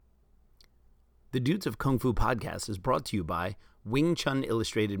The Dudes of Kung Fu podcast is brought to you by Wing Chun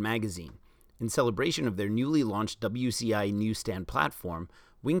Illustrated Magazine. In celebration of their newly launched WCI newsstand platform,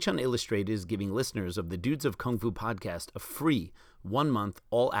 Wing Chun Illustrated is giving listeners of the Dudes of Kung Fu podcast a free 1-month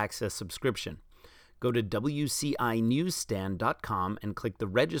all-access subscription. Go to WCInewsstand.com and click the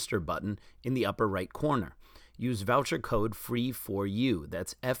register button in the upper right corner. Use voucher code FREE4U.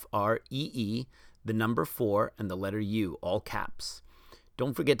 That's FREE, the number 4, and the letter U, all caps.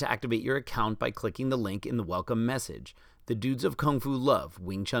 Don't forget to activate your account by clicking the link in the welcome message. The Dudes of Kung Fu love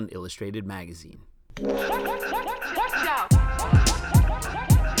Wing Chun Illustrated Magazine.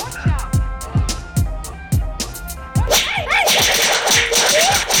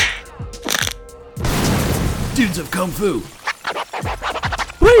 Dudes of Kung Fu.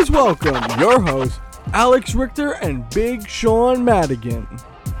 Please welcome your hosts, Alex Richter and Big Sean Madigan.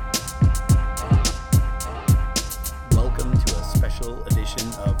 Welcome to a special edition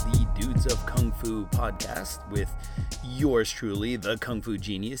of the Dudes of Kung Fu podcast with yours truly, the Kung Fu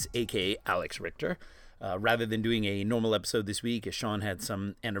genius, aka Alex Richter. Rather than doing a normal episode this week, as Sean had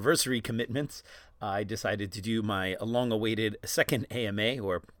some anniversary commitments, I decided to do my long-awaited second AMA,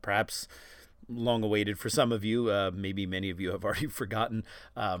 or perhaps long-awaited for some of you. Maybe many of you have already forgotten.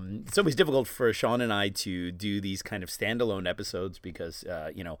 It's always difficult for Sean and I to do these kind of standalone episodes because,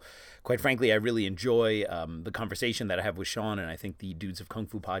 quite frankly, I really enjoy the conversation that I have with Sean, and I think the Dudes of Kung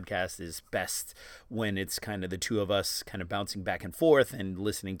Fu podcast is best when it's kind of the two of us kind of bouncing back and forth, and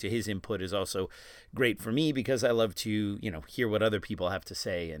listening to his input is also great for me because I love to, hear what other people have to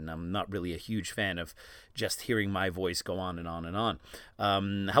say, and I'm not really a huge fan of just hearing my voice go on and on and on.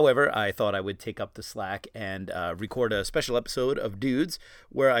 However, I thought I would take up the slack and record a special episode of Dudes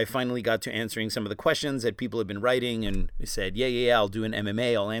where I finally got to answering some of the questions that people have been writing, and said, yeah, I'll do an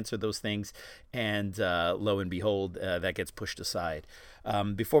MMA, I'll answer those things, and lo and behold, that gets pushed aside.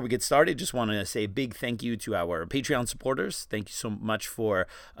 Before we get started, just want to say a big thank you to our Patreon supporters. Thank you so much for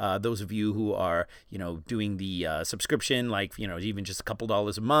those of you who are, doing the subscription, like, even just a couple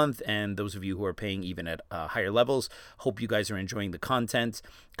dollars a month, and those of you who are paying even at higher levels. Hope you guys are enjoying the content.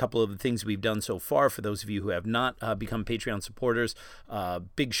 A couple of the things we've done so far, for those of you who have not become Patreon supporters,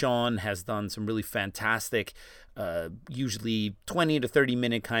 Big Sean has done some really fantastic, usually 20 to 30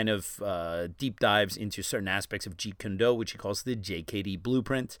 minute kind of deep dives into certain aspects of Jeet Kune Do, which he calls the JKD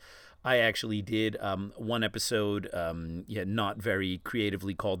Blueprint. I actually did one episode, not very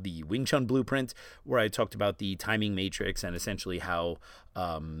creatively, called the Wing Chun Blueprint, where I talked about the timing matrix and essentially how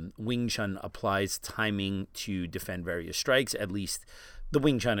Wing Chun applies timing to defend various strikes, at least the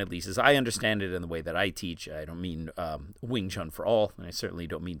Wing Chun, at least as I understand it and the way that I teach. I don't mean Wing Chun for all, and I certainly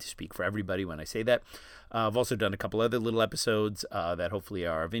don't mean to speak for everybody when I say that. I've also done a couple other little episodes that hopefully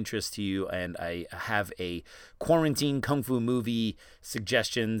are of interest to you, and I have a quarantine Kung Fu movie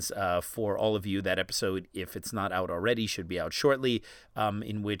suggestions for all of you. That episode, if it's not out already, should be out shortly,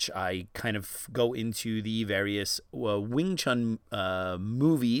 in which I kind of go into the various Wing Chun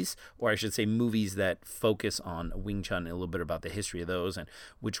movies, or I should say movies that focus on Wing Chun, and a little bit about the history of those and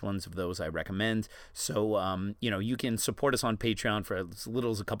which ones of those I recommend. So, you can support us on Patreon for as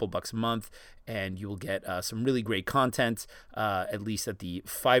little as a couple bucks a month, and you will get some really great content, at least at the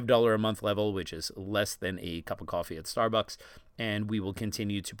 $5 a month level, which is less than a cup of coffee at Starbucks. And we will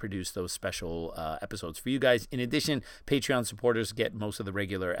continue to produce those special episodes for you guys. In addition, Patreon supporters get most of the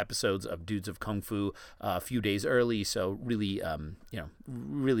regular episodes of Dudes of Kung Fu a few days early. So really,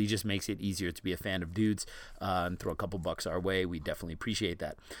 really just makes it easier to be a fan of Dudes, and throw a couple bucks our way. We definitely appreciate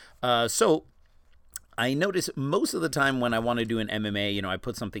that. So I notice most of the time when I want to do an MMA, I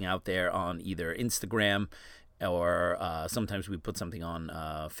put something out there on either Instagram, or sometimes we put something on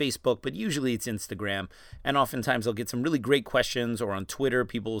Facebook, but usually it's Instagram. And oftentimes I'll get some really great questions, or on Twitter,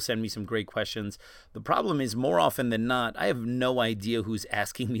 people will send me some great questions. The problem is, more often than not, I have no idea who's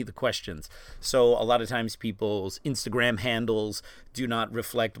asking me the questions. So a lot of times people's Instagram handles do not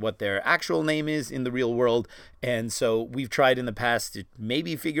reflect what their actual name is in the real world. And so we've tried in the past to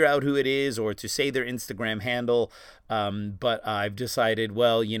maybe figure out who it is, or to say their Instagram handle. But I've decided,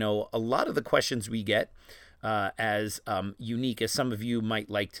 well, a lot of the questions we get, as unique as some of you might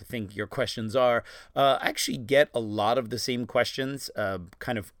like to think your questions are, actually get a lot of the same questions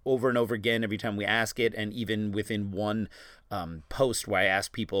kind of over and over again every time we ask it, and even within one post where I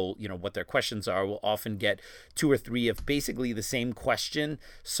ask people, what their questions are, we'll often get 2 or 3 of basically the same question.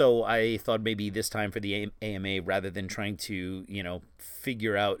 So I thought maybe this time for the AMA, rather than trying to,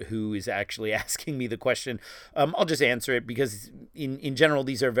 figure out who is actually asking me the question, I'll just answer it, because in general,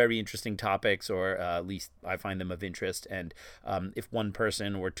 these are very interesting topics, or at least I find them of interest. And if one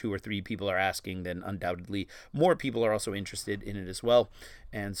person or 2 or 3 people are asking, then undoubtedly more people are also interested in it as well.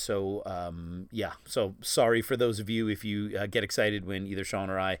 And so, so sorry for those of you if you get excited when either Sean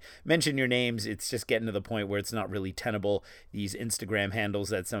or I mention your names. It's just getting to the point where it's not really tenable. These Instagram handles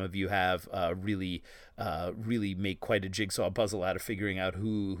that some of you have really make quite a jigsaw puzzle out of figuring out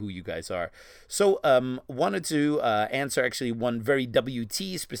who you guys are. So wanted to answer actually one very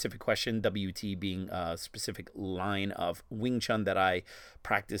WT specific question, WT being a specific line of Wing Chun that I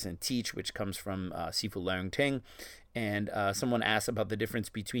practice and teach, which comes from Sifu Leung Ting. And someone asked about the difference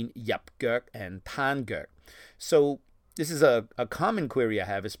between Yap Gek and Tan Gek. So this is a common query I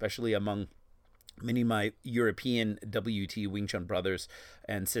have, especially among many of my European WT Wing Chun brothers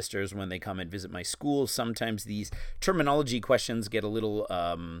and sisters when they come and visit my school. Sometimes these terminology questions get a little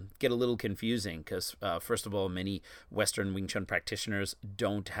confusing, because first of all, many Western Wing Chun practitioners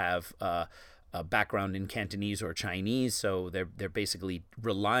don't have a background in Cantonese or Chinese, so they're basically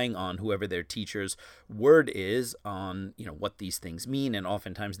relying on whoever their teacher's word is on what these things mean, and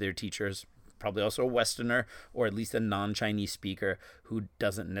oftentimes their teachers probably also a Westerner, or at least a non-Chinese speaker who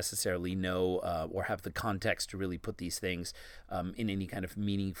doesn't necessarily know or have the context to really put these things in any kind of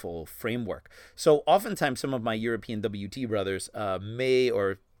meaningful framework. So oftentimes some of my European WT brothers may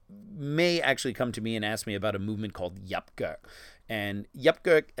actually come to me and ask me about a movement called Yap Gek. And Yap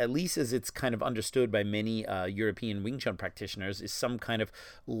Gek, at least as it's kind of understood by many European Wing Chun practitioners, is some kind of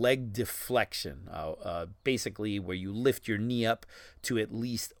leg deflection, basically where you lift your knee up to at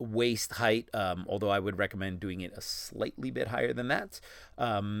least waist height, although I would recommend doing it a slightly bit higher than that.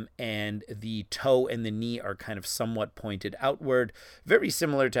 And the toe and the knee are kind of somewhat pointed outward, very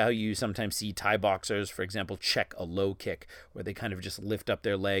similar to how you sometimes see Thai boxers, for example, check a low kick, where they kind of just lift up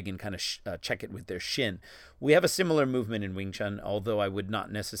their leg and kind of check it with their shin. We have a similar movement in Wing Chun, although I would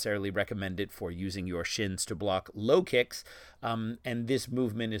not necessarily recommend it for using your shins to block low kicks. And this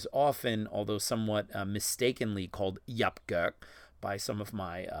movement is often, although somewhat mistakenly, called Yap Gek by some of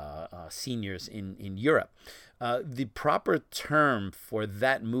my seniors in Europe. The proper term for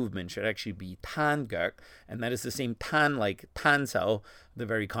that movement should actually be Tan Gek, and that is the same Tan like Tan Sao, the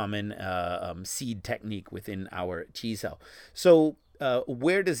very common seed technique within our Chi Sao. So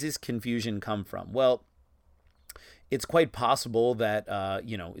where does this confusion come from? Well, it's quite possible that,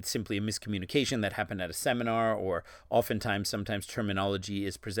 it's simply a miscommunication that happened at a seminar, or sometimes terminology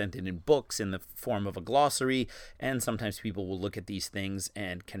is presented in books in the form of a glossary, and sometimes people will look at these things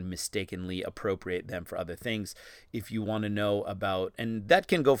and can mistakenly appropriate them for other things. If you want to know about, and that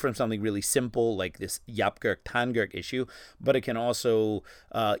can go from something really simple like this Yap Gek, Tan Gek issue, but it can also,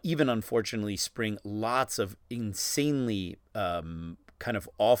 even unfortunately, spring lots of insanely kind of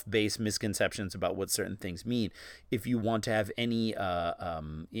off-base misconceptions about what certain things mean. If you want to have any,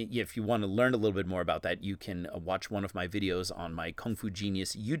 if you want to learn a little bit more about that, you can watch one of my videos on my Kung Fu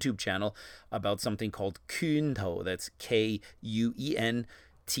Genius YouTube channel about something called Kuento. That's Kuento,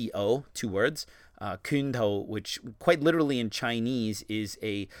 2 words. Kuento, which quite literally in Chinese is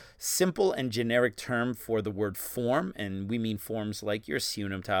a simple and generic term for the word form, and we mean forms like your Siu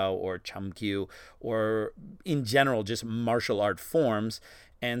Nam Tao or Chum Kiu, or in general just martial art forms.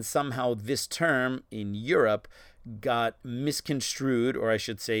 And somehow this term in Europe got misconstrued, or I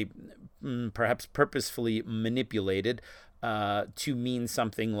should say perhaps purposefully manipulated, to mean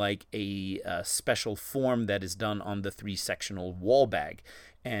something like a special form that is done on the 3-sectional wall bag.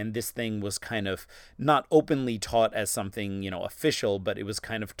 And this thing was kind of not openly taught as something, official, but it was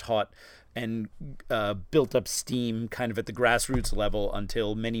kind of taught and built up steam kind of at the grassroots level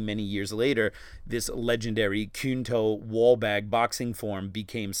until many, many years later, this legendary Kuento wall bag boxing form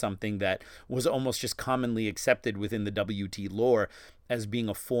became something that was almost just commonly accepted within the WT lore as being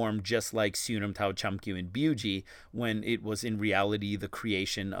a form just like Siu Nam Tao, Chum Kiu, and Biuji, when it was in reality the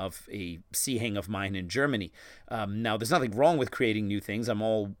creation of a Siheng of mine in Germany. Now, there's nothing wrong with creating new things. I'm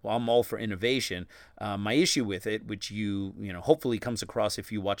all for innovation. My issue with it, which you hopefully comes across if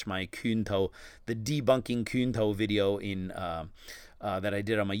you watch my Kuento, the debunking Kuento video in that I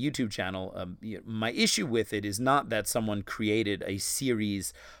did on my YouTube channel. My issue with it is not that someone created a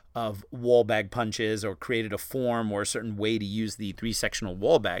series of wall bag punches or created a form or a certain way to use the 3-sectional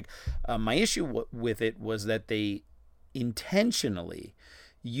wall bag. My issue with it was that they intentionally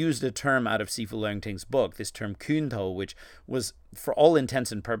used a term out of Sifu Leungting's book, this term kuntou, which was, for all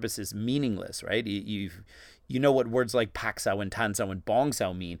intents and purposes, meaningless, right? You know what words like paksao and tansao and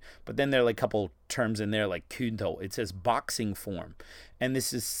bongsao mean, but then there are like a couple terms in there like kuntou. It says boxing form. And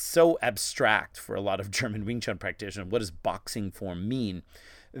this is so abstract for a lot of German Wing Chun practitioners. What does boxing form mean?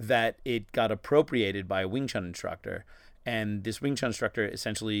 That it got appropriated by a Wing Chun instructor. And this Wing Chun instructor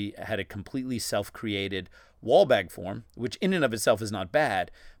essentially had a completely self-created wall bag form, which in and of itself is not bad.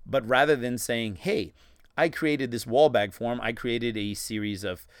 But rather than saying, hey, I created this wall bag form, I created a series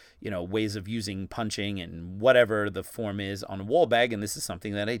of, ways of using punching and whatever the form is on a wall bag, and this is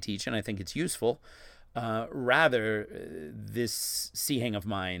something that I teach and I think it's useful. Rather, this Siheng of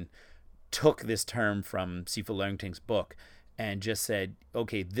mine took this term from Sifu Leungting's book and just said,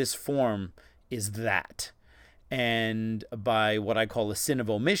 okay, this form is that. And by what I call a sin of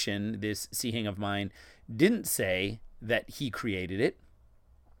omission, this Siheng of mine didn't say that he created it,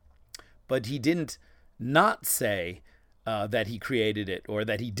 but he didn't not say that he created it or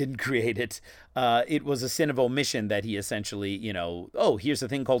that he didn't create it. It was a sin of omission that he essentially, here's a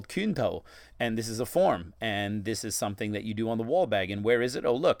thing called kuntou, and this is a form, and this is something that you do on the wall bag. And where is it?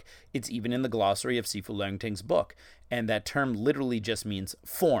 Oh, look, it's even in the glossary of Sifu Leungting's book. And that term literally just means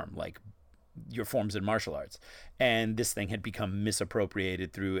form, like your forms in martial arts. And this thing had become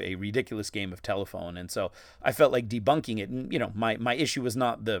misappropriated through a ridiculous game of telephone. And so I felt like debunking it. And, my issue was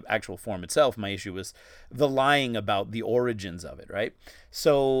not the actual form itself. My issue was the lying about the origins of it, right?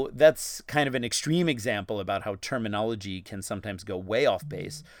 So that's kind of an extreme example about how terminology can sometimes go way off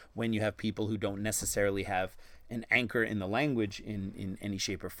base when you have people who don't necessarily have an anchor in the language in any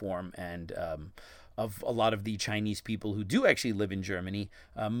shape or form. And, of a lot of the Chinese people who do actually live in Germany,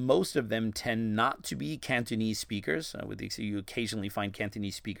 most of them tend not to be Cantonese speakers. You occasionally find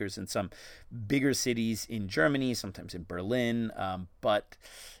Cantonese speakers in some bigger cities in Germany, sometimes in Berlin, but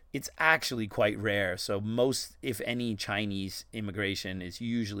it's actually quite rare. So most, if any, Chinese immigration is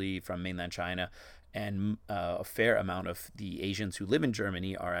usually from mainland China, and a fair amount of the Asians who live in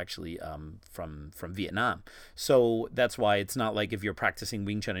Germany are actually from Vietnam. So that's why it's not like if you're practicing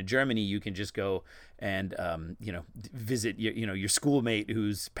Wing Chun in Germany, you can just go and visit your schoolmate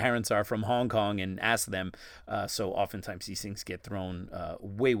whose parents are from Hong Kong and ask them. So oftentimes these things get thrown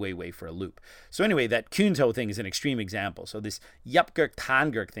way for a loop. So anyway, that kuntou thing is an extreme example. So this yapgurk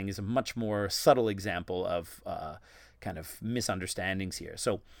tangurk thing is a much more subtle example of kind of misunderstandings here.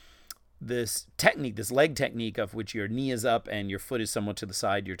 So this technique, this leg technique of which your knee is up and your foot is somewhat to the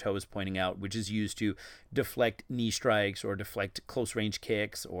side, your toe is pointing out, which is used to deflect knee strikes or deflect close range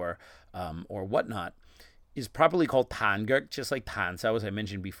kicks or whatnot, is properly called tangurk, just like tansao, as I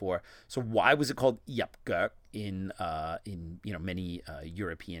mentioned before. So why was it called yapgurk in many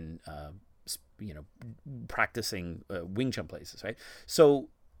European practicing Wing Chun places, right? So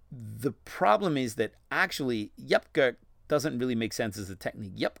the problem is that actually yapgurk doesn't really make sense as a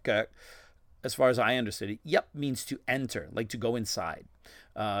technique. Yapgurk, as far as I understood it, yap means to enter, like to go inside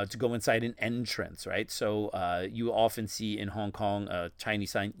an entrance, right? So you often see in Hong Kong a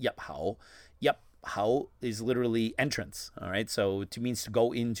Chinese sign, yap hao. Yap hao is literally entrance, all right? So it means to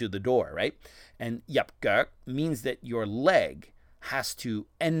go into the door, right? And yapgurk means that your leg has to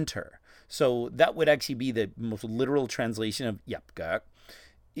enter. So that would actually be the most literal translation of yapgurk.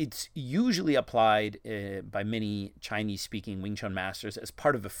 It's usually applied by many Chinese-speaking Wing Chun masters as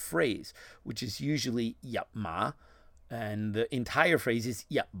part of a phrase, which is usually yap ma, and the entire phrase is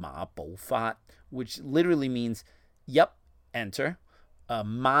yap ma bo fat, which literally means yap, enter,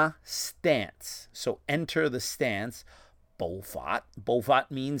 ma, stance. So enter the stance, bo fat. Bo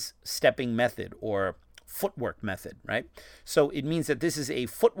fat means stepping method or footwork method, right? So it means that this is a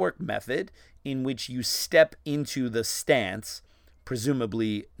footwork method in which you step into the stance,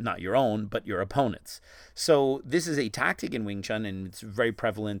 presumably not your own, but your opponent's. So this is a tactic in Wing Chun, and it's very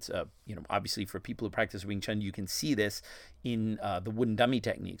prevalent. Obviously for people who practice Wing Chun, you can see this in the wooden dummy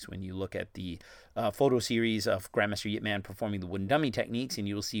techniques. When you look at the photo series of Grandmaster Yip Man performing the wooden dummy techniques, and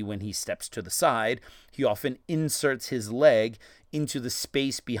you'll see when he steps to the side, he often inserts his leg into the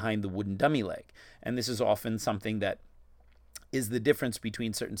space behind the wooden dummy leg. And this is often something that is the difference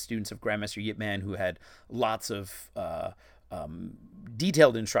between certain students of Grandmaster Yip Man who had lots of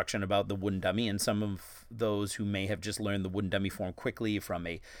detailed instruction about the wooden dummy, and some of those who may have just learned the wooden dummy form quickly from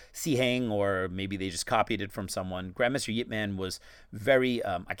a Siheng, or maybe they just copied it from someone. Grandmaster Yip Man was very,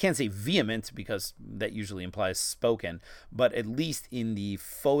 I can't say vehement because that usually implies spoken, but at least in the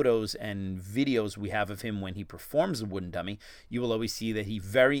photos and videos we have of him when he performs the wooden dummy, you will always see that he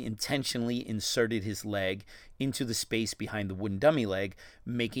very intentionally inserted his leg into the space behind the wooden dummy leg,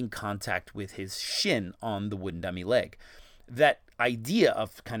 making contact with his shin on the wooden dummy leg. That idea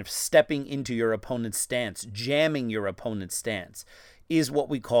of kind of stepping into your opponent's stance, jamming your opponent's stance, is what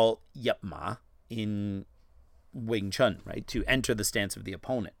we call yapma in Wing Chun, right? To enter the stance of the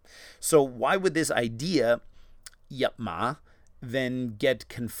opponent. So why would this idea, yapma, then get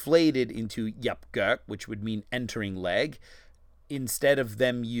conflated into yapgeuk, which would mean entering leg, instead of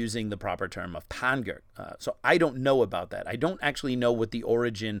them using the proper term of tangeuk? So I don't know about that. I don't actually know what the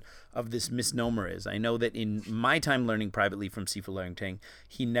origin of this misnomer is. I know that in my time learning privately from Sifu Leungting,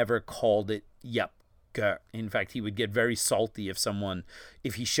 he never called it yapgeuk. In fact, he would get very salty if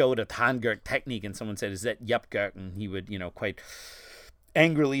he showed a tangeuk technique and someone said, "Is that yapgeuk?" And he would, quite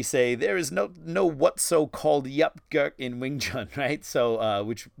angrily say, "There is no what so called yapgeuk in Wing Chun," right? So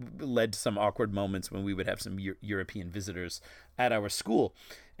which led to some awkward moments when we would have some European visitors at our school.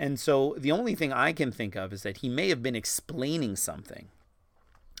 And so the only thing I can think of is that he may have been explaining something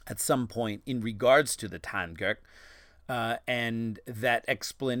at some point in regards to the tangeuk, and that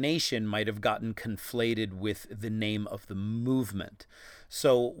explanation might have gotten conflated with the name of the movement.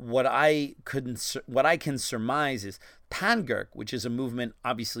 So what I can surmise is tangeuk, which is a movement,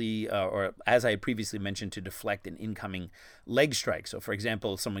 obviously, or as I previously mentioned, to deflect an incoming leg strike. So, for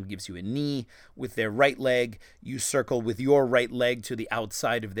example, if someone gives you a knee with their right leg, you circle with your right leg to the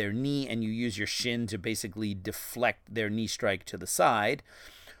outside of their knee, and you use your shin to basically deflect their knee strike to the side.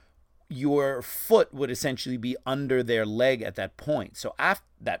 Your foot would essentially be under their leg at that point. So at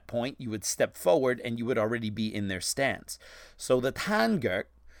that point, you would step forward and you would already be in their stance. So the tangeuk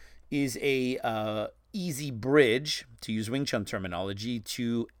is a easy bridge, to use Wing Chun terminology,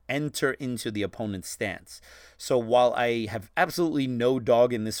 to enter into the opponent's stance. So while I have absolutely no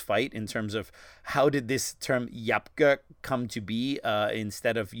dog in this fight in terms of how did this term yapgeuk come to be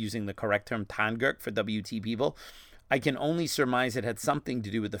instead of using the correct term tangeuk for WT people, I can only surmise it had something to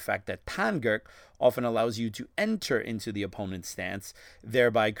do with the fact that tangeuk often allows you to enter into the opponent's stance,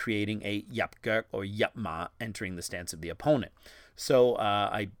 thereby creating a yapgeuk or yapma, entering the stance of the opponent. So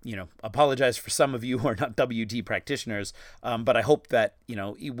I apologize for some of you who are not WT practitioners, but I hope that,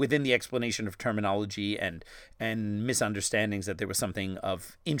 within the explanation of terminology and misunderstandings, that there was something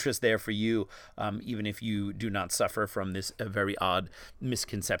of interest there for you, even if you do not suffer from this very odd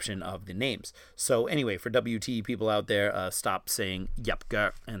misconception of the names. So anyway, for WT people out there, stop saying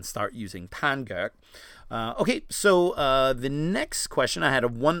yapgeuk and start using tangeuk. Okay, so the next question, I had a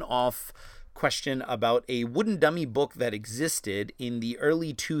one-off question about a wooden dummy book that existed in the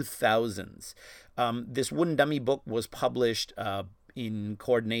early 2000s. This wooden dummy book was published in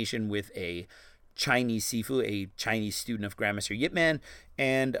coordination with a Chinese Sifu, a Chinese student of Grandmaster Yip Man,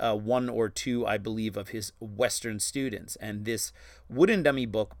 and one or two, I believe, of his Western students. And this wooden dummy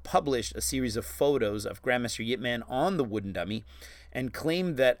book published a series of photos of Grandmaster Yip Man on the wooden dummy, and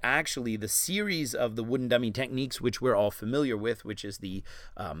claimed that actually the series of the wooden dummy techniques, which we're all familiar with, which is the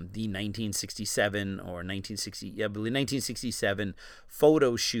 1967 or 1967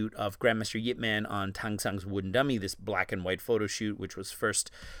 photo shoot of Grandmaster Yip Man on Tang Sang's wooden dummy, this black and white photo shoot, which was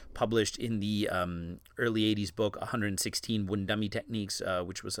first published in the early 80s book 116 Wooden Dummy Techniques,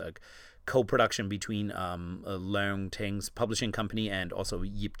 which was a co-production between Leungting's publishing company and also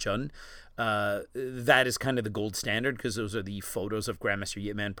Yip Chun. That is kind of the gold standard, because those are the photos of Grandmaster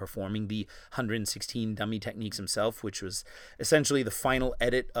Yip Man performing the 116 dummy techniques himself, which was essentially the final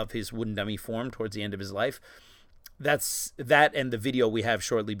edit of his wooden dummy form towards the end of his life. That and the video we have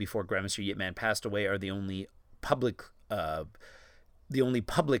shortly before Grandmaster Yip Man passed away are the only public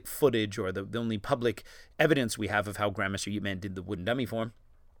footage, or the only public evidence we have of how Grandmaster Yip Man did the wooden dummy form.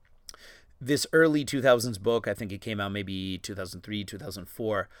 This early 2000s book, I think it came out maybe 2003,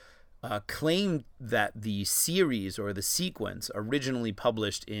 2004, claimed that the series or the sequence originally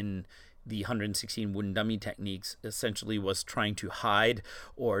published in the 116 Wooden Dummy Techniques essentially was trying to hide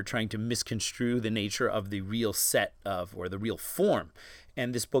or trying to misconstrue the nature of the real set of, or the real form.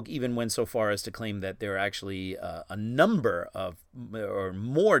 And this book even went so far as to claim that there are actually a number of, or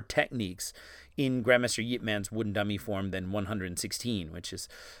more techniques in Grandmaster Yip Man's wooden dummy form than 116, which is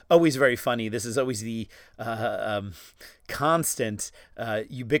always very funny. This is always the constant,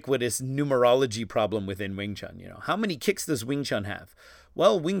 ubiquitous numerology problem within Wing Chun. How many kicks does Wing Chun have?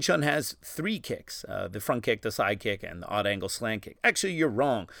 Well, Wing Chun has 3 kicks, the front kick, the side kick, and the odd angle slant kick. Actually, you're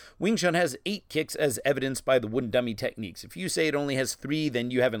wrong. Wing Chun has 8 kicks as evidenced by the wooden dummy techniques. If you say it only has 3, then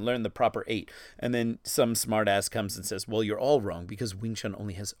you haven't learned the proper 8. And then some smartass comes and says, well, you're all wrong, because Wing Chun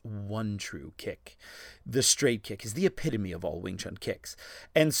only has 1 true kick. The straight kick is the epitome of all Wing Chun kicks.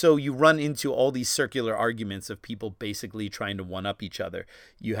 And so you run into all these circular arguments of people basically trying to one-up each other.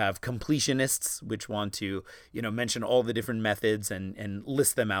 You have completionists, which want to, mention all the different methods and and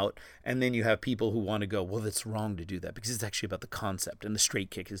list them out. And then you have people who want to go, well, it's wrong to do that because it's actually about the concept, and the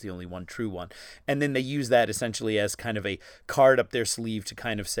straight kick is the only one true one. And then they use that essentially as kind of a card up their sleeve to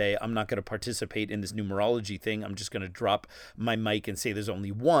kind of say, I'm not going to participate in this numerology thing. I'm just going to drop my mic and say there's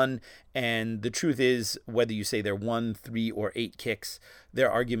only one. And the truth is, whether you say they're 1, 3, or 8 kicks, there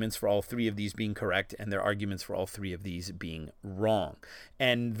are arguments for all 3 of these being correct, and there are arguments for all 3 of these being wrong.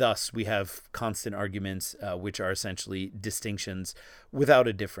 And thus, we have constant arguments, which are essentially distinctions without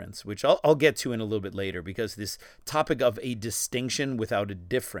a difference, which I'll get to in a little bit later, because this topic of a distinction without a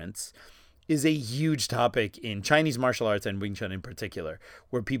difference is a huge topic in Chinese martial arts and Wing Chun in particular,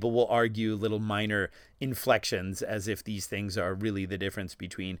 where people will argue little minor inflections as if these things are really the difference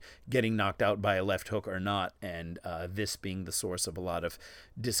between getting knocked out by a left hook or not, and this being the source of a lot of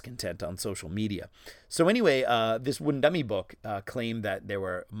discontent on social media. So anyway, this Wooden Dummy book claimed that there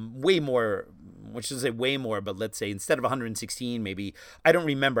were way more, which is way more, but let's say instead of 116, maybe, I don't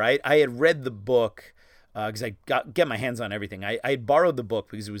remember. I had read the book because I get my hands on everything. I had borrowed the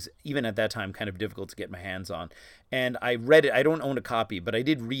book because it was, even at that time, kind of difficult to get my hands on. And I read it. I don't own a copy, but I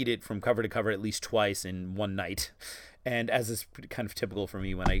did read it from cover to cover at least twice in one night. And as is kind of typical for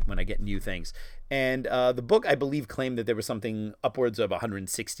me when I get new things. And the book, I believe, claimed that there was something upwards of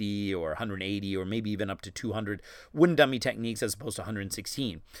 160 or 180 or maybe even up to 200 wooden dummy techniques as opposed to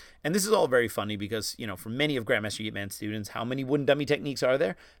 116. And this is all very funny because, for many of Grandmaster Yip Man students, how many wooden dummy techniques are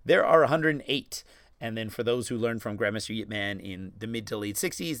there? There are 108. And then for those who learned from Grandmaster Yip Man in the mid to late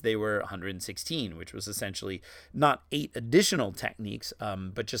 60s, they were 116, which was essentially not 8 additional techniques,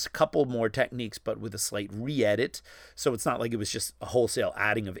 but just a couple more techniques, but with a slight re-edit. So it's not like it was just a wholesale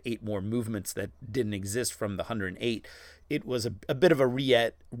adding of 8 more movements that didn't exist from the 108. It was a bit of a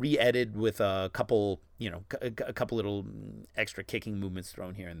re-edit with a couple, a couple little extra kicking movements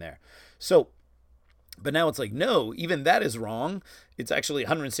thrown here and there. So, but now it's like, no, even that is wrong. It's actually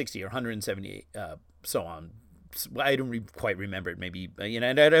 160 or 178, so on. I don't quite remember it, maybe, and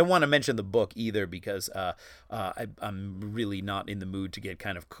I don't want to mention the book either because I'm really not in the mood to get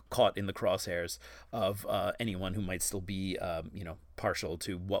kind of caught in the crosshairs of anyone who might still be, partial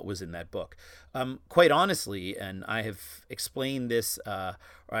to what was in that book. Quite honestly, and I have explained this,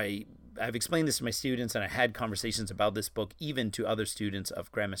 I've explained this to my students, and I had conversations about this book even to other students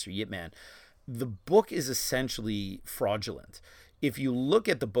of Grandmaster Yip Man. The book is essentially fraudulent. If you look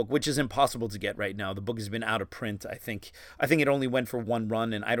at the book, which is impossible to get right now, the book has been out of print. I think it only went for one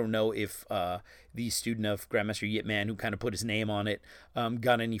run, and I don't know if the student of Grandmaster Yip Man who kind of put his name on it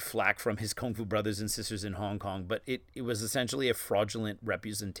got any flack from his Kung Fu brothers and sisters in Hong Kong, but it was essentially a fraudulent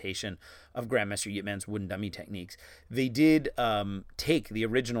representation of Grandmaster Yip Man's wooden dummy techniques. They did take the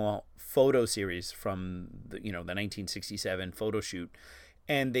original photo series from the 1967 photo shoot,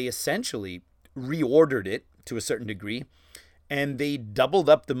 and they essentially reordered it to a certain degree, and they doubled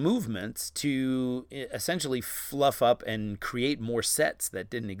up the movements to essentially fluff up and create more sets that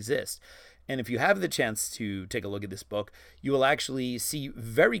didn't exist. And if you have the chance to take a look at this book, you will actually see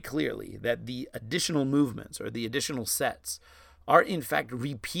very clearly that the additional movements or the additional sets are in fact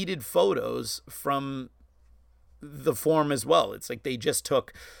repeated photos from the form as well. It's like they just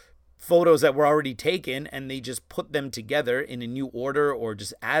took photos that were already taken and they just put them together in a new order or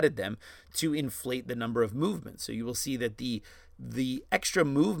just added them to inflate the number of movements. So you will see that the extra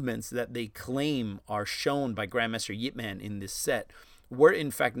movements that they claim are shown by Grandmaster Yip Man in this set were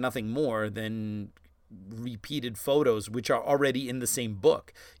in fact nothing more than repeated photos which are already in the same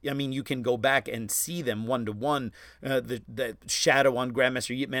book. I mean, you can go back and see them one to one. The shadow on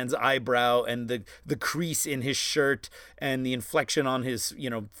Grandmaster Yip Man's eyebrow and the crease in his shirt and the inflection on his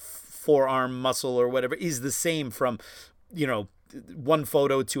forearm muscle or whatever is the same from one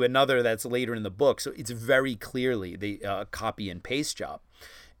photo to another that's later in the book. So it's very clearly the copy and paste job.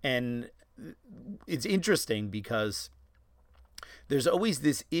 And it's interesting because there's always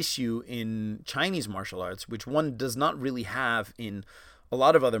this issue in Chinese martial arts, which one does not really have in a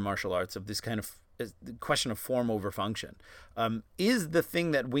lot of other martial arts, of this kind of question of form over function. Is the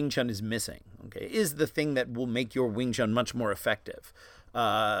thing that Wing Chun is missing, is the thing that will make your Wing Chun much more effective,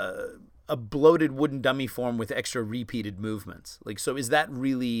 a bloated wooden dummy form with extra repeated movements? So is that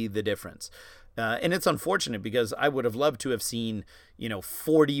really the difference? And it's unfortunate because I would have loved to have seen,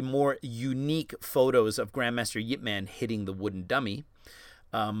 40 more unique photos of Grandmaster Yip Man hitting the wooden dummy.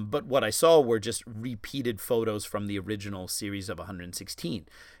 But what I saw were just repeated photos from the original series of 116.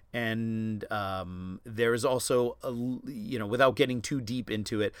 And there is also, without getting too deep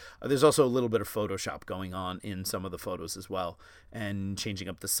into it, there's also a little bit of Photoshop going on in some of the photos as well, and changing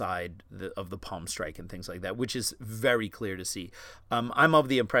up the side of the palm strike and things like that, which is very clear to see. I'm of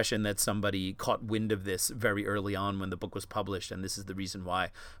the impression that somebody caught wind of this very early on when the book was published, and this is the reason why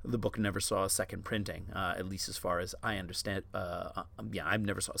the book never saw a second printing, at least as far as I understand. I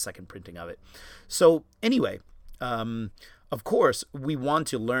never saw a second printing of it. So anyway, of course, we want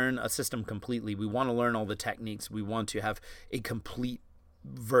to learn a system completely. We want to learn all the techniques. We want to have a complete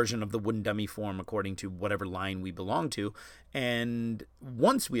version of the wooden dummy form according to whatever line we belong to. And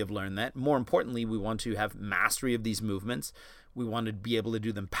once we have learned that, more importantly, we want to have mastery of these movements. We want to be able to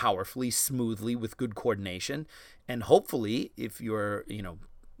do them powerfully, smoothly, with good coordination. And hopefully, if you're,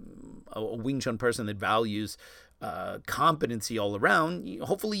 a Wing Chun person that values competency all around,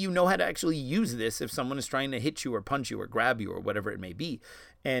 hopefully you know how to actually use this if someone is trying to hit you or punch you or grab you or whatever it may be.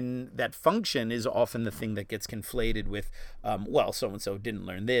 And that function is often the thing that gets conflated with, so-and-so didn't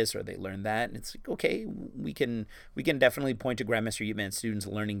learn this or they learned that. And it's like, okay, we can definitely point to Grandmaster Yip Man students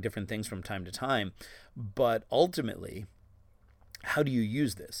learning different things from time to time. But ultimately, how do you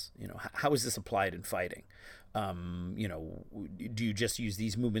use this? How is this applied in fighting? Do you just use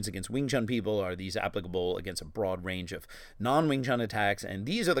these movements against Wing Chun people? Are these applicable against a broad range of non-Wing Chun attacks? And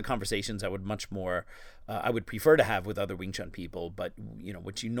these are the conversations I would prefer to have with other Wing Chun people. But,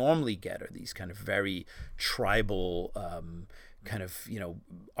 what you normally get are these kind of very tribal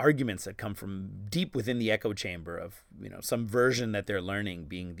arguments that come from deep within the echo chamber of, some version that they're learning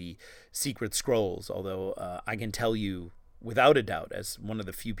being the secret scrolls. Although I can tell you, without a doubt, as one of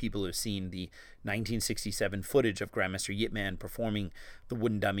the few people who have seen the 1967 footage of Grandmaster Yip Man performing the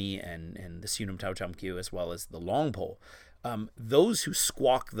wooden dummy and the Sunum Tao Chum Kyu, as well as the long pole, those who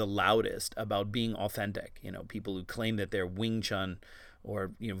squawk the loudest about being authentic, people who claim that they're Wing Chun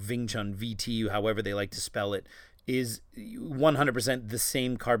or, Ving Chun VT, however they like to spell it, is 100% the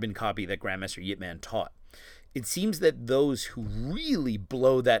same carbon copy that Grandmaster Yip Man taught. It seems that those who really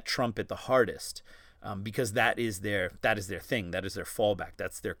blow that trumpet the hardest, because that is their thing, that is their fallback,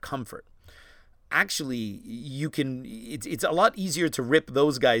 that's their comfort. Actually, it's a lot easier to rip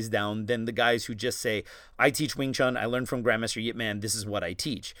those guys down than the guys who just say, I teach Wing Chun, I learned from Grandmaster Yip Man, this is what I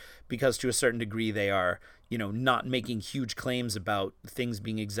teach. Because to a certain degree, they are, not making huge claims about things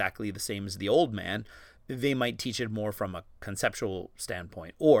being exactly the same as the old man. They might teach it more from a conceptual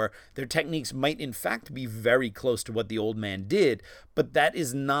standpoint, or their techniques might in fact be very close to what the old man did, but that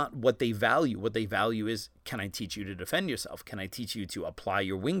is not what they value. What they value is, can I teach you to defend yourself? Can I teach you to apply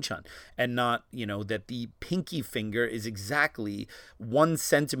your Wing Chun? And not, that the pinky finger is exactly 1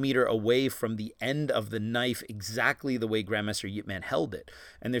 centimeter away from the end of the knife, exactly the way Grandmaster Yip Man held it.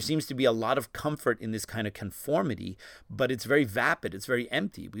 And there seems to be a lot of comfort in this kind of conformity, but it's very vapid, it's very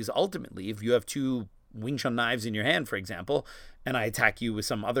empty, because ultimately, if you have two Wing Chun knives in your hand, for example, and I attack you with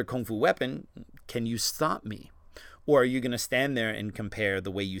some other Kung Fu weapon, can you stop me? Or are you going to stand there and compare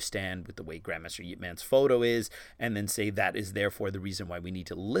the way you stand with the way Grandmaster Yip Man's photo is, and then say that is therefore the reason why we need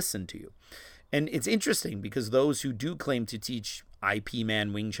to listen to you? And it's interesting because those who do claim to teach IP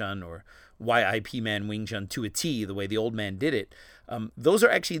Man Wing Chun or YIP Man Wing Chun to a T, the way the old man did it, those are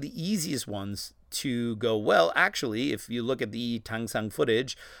actually the easiest ones to go, well, actually, if you look at the Tang Sang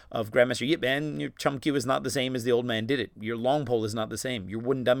footage of Grandmaster Yip Man, your Chum Kyu is not the same as the old man did it. Your long pole is not the same. Your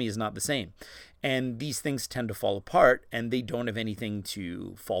wooden dummy is not the same. And these things tend to fall apart, and they don't have anything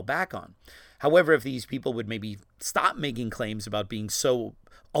to fall back on. However, if these people would maybe stop making claims about being so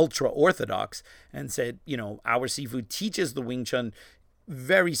ultra-orthodox and said, our Sifu teaches the Wing Chun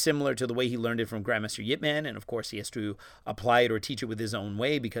very similar to the way he learned it from Grandmaster Yip Man, and of course he has to apply it or teach it with his own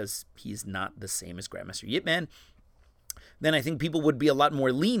way because he's not the same as Grandmaster Yip Man, then I think people would be a lot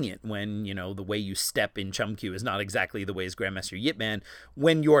more lenient when, the way you step in Chum Kyu is not exactly the way as Grandmaster Yip Man,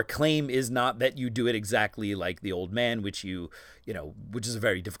 when your claim is not that you do it exactly like the old man, which which is a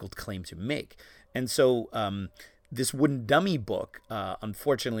very difficult claim to make. And so this wooden dummy book,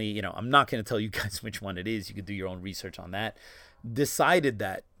 unfortunately, I'm not going to tell you guys which one it is. You could do your own research on that. Decided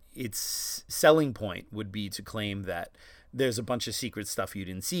that its selling point would be to claim that there's a bunch of secret stuff you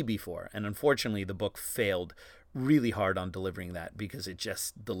didn't see before. And unfortunately, the book failed really hard on delivering that because it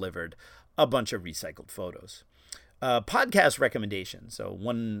just delivered a bunch of recycled photos. Podcast recommendations. So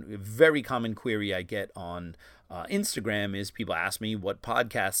one very common query I get on Instagram is people ask me what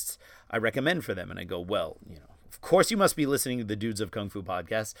podcasts I recommend for them. And I go, well, of course, you must be listening to the Dudes of Kung Fu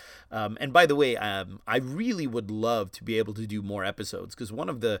podcast. And by the way, I really would love to be able to do more episodes, because one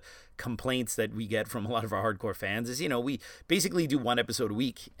of the complaints that we get from a lot of our hardcore fans is, we basically do one episode a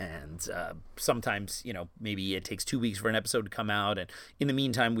week. And sometimes, maybe it takes 2 weeks for an episode to come out. And in the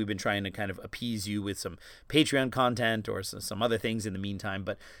meantime, we've been trying to kind of appease you with some Patreon content or some other things in the meantime.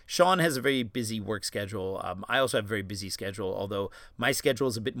 But Sean has a very busy work schedule. I also have a very busy schedule, although my schedule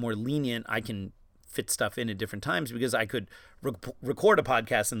is a bit more lenient. I can fit stuff in at different times because I could record a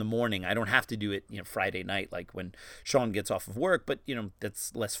podcast in the morning. I don't have to do it, Friday night, like when Sean gets off of work, but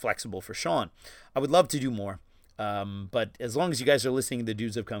that's less flexible for Sean. I would love to do more. But as long as you guys are listening to the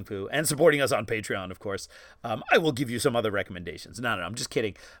Dudes of Kung Fu and supporting us on Patreon, of course, I will give you some other recommendations. No, I'm just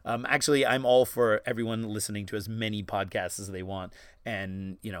kidding. Actually, I'm all for everyone listening to as many podcasts as they want.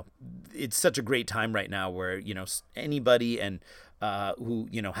 And, it's such a great time right now where, anybody and who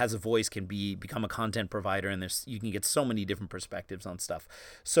has a voice can become a content provider, and you can get so many different perspectives on stuff.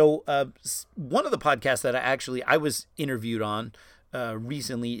 So one of the podcasts that I was interviewed on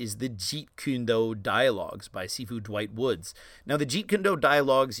recently is the Jeet Kune Do Dialogues by Sifu Dwight Woods. Now, the Jeet Kune Do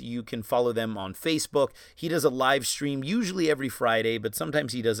Dialogues, you can follow them on Facebook. He does a live stream usually every Friday, but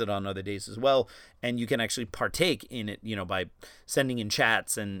sometimes he does it on other days as well. And you can actually partake in it, by sending in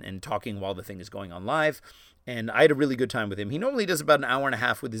chats and talking while the thing is going on live. And I had a really good time with him. He normally does about an hour and a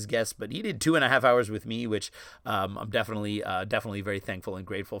half with his guests, but he did 2.5 hours with me, which I'm definitely very thankful and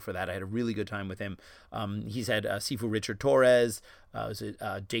grateful for that. I had a really good time with him. He's had Sifu Richard Torres,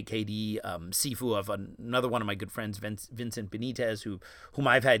 JKD, Sifu of another one of my good friends, Vincent Benitez, whom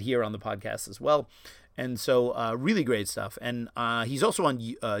I've had here on the podcast as well. And so really great stuff. And he's also on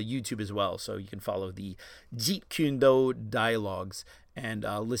YouTube as well, so you can follow the Jeet Kune Do Dialogues and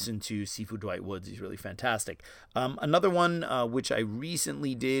listen to Sifu Dwight Woods. He's really fantastic. Another one which I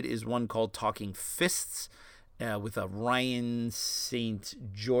recently did is one called Talking Fists with Ryan St.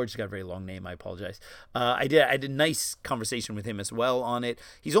 George. He's got a very long name. I apologize. I did a nice conversation with him as well on it.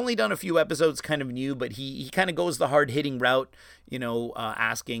 He's only done a few episodes, kind of new, but he kind of goes the hard-hitting route,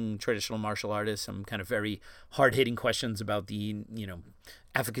 asking traditional martial artists some kind of very hard-hitting questions about the,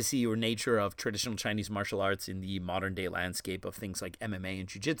 efficacy or nature of traditional Chinese martial arts in the modern day landscape of things like MMA and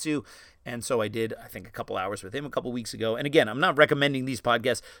jiu-jitsu. And so I did, I think, a couple hours with him a couple weeks ago. And again, I'm not recommending these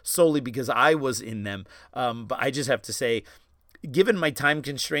podcasts solely because I was in them, but I just have to say, given my time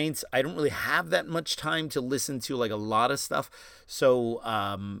constraints, I don't really have that much time to listen to like a lot of stuff. So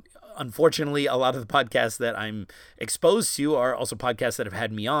unfortunately, a lot of the podcasts that I'm exposed to are also podcasts that have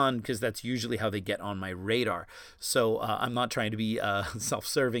had me on, because that's usually how they get on my radar. So I'm not trying to be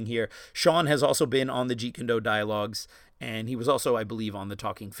self-serving here. Sean has also been on the Jeet Kune Do Dialogues, and he was also, I believe, on the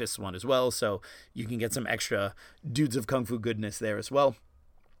Talking Fists one as well. So you can get some extra Dudes of Kung Fu goodness there as well.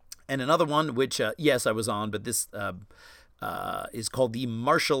 And another one, which, yes, I was on, but this is called the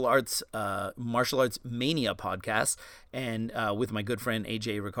Martial Arts Mania podcast, and with my good friend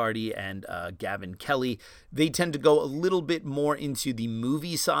AJ Riccardi and Gavin Kelly. They tend to go a little bit more into the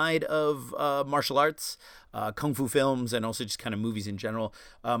movie side of martial arts, kung fu films, and also just kind of movies in general.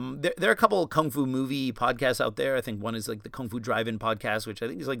 There are a couple of kung fu movie podcasts out there. I think one is like the Kung Fu Drive-In podcast, which I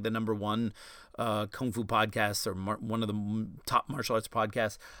think is like the number one kung fu podcast, or one of the top martial arts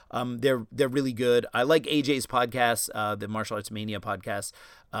podcasts. They're really good. I like AJ's podcast, the Martial Arts Mania podcast,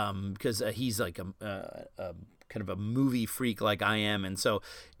 because he's like a kind of a movie freak like I am, and so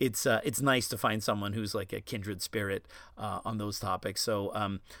it's nice to find someone who's like a kindred spirit on those topics. So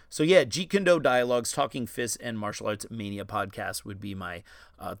yeah, Jeet Kune Do Dialogues, Talking Fists, and Martial Arts Mania podcast would be my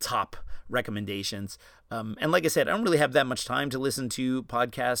top recommendations. And like I said, I don't really have that much time to listen to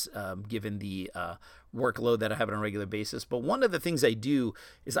podcasts, given the workload that I have on a regular basis. But one of the things I do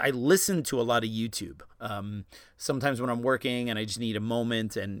is I listen to a lot of YouTube. Sometimes when I'm working and I just need a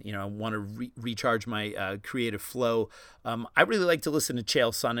moment and, I want to recharge my creative flow, I really like to listen to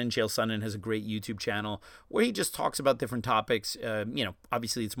Chael Sonnen. Chael Sonnen has a great YouTube channel where he just talks about different topics.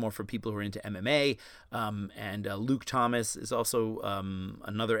 Obviously it's more for people who are into MMA. And Luke Thomas is also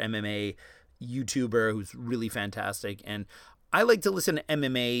another MMA YouTuber who's really fantastic. And I like to listen to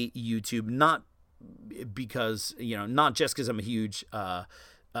MMA YouTube, not because, not just because I'm a huge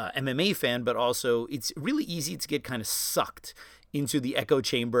MMA fan, but also it's really easy to get kind of sucked into the echo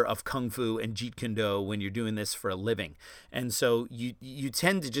chamber of Kung Fu and Jeet Kune Do when you're doing this for a living. And so you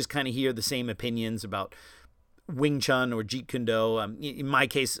tend to just kind of hear the same opinions about Wing Chun or Jeet Kune Do. In my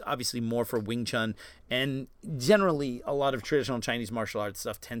case, obviously more for Wing Chun. And generally, a lot of traditional Chinese martial arts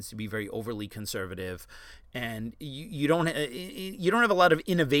stuff tends to be very overly conservative, and you don't have a lot of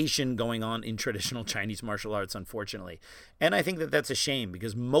innovation going on in traditional Chinese martial arts, unfortunately. And I think that that's a shame,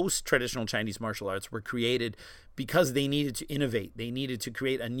 because most traditional Chinese martial arts were created because they needed to innovate. They needed to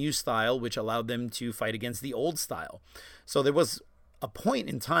create a new style which allowed them to fight against the old style. So there was a point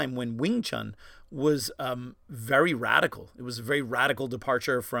in time when Wing Chun was very radical. It was a very radical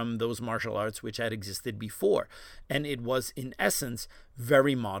departure from those martial arts which had existed before. And it was, in essence,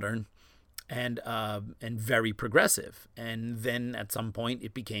 very modern and very progressive. And then at some point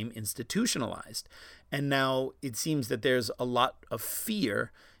it became institutionalized. And now it seems that there's a lot of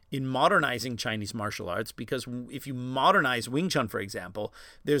fear in modernizing Chinese martial arts, because if you modernize Wing Chun, for example,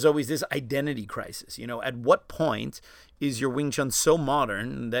 there's always this identity crisis. At what point is your Wing Chun so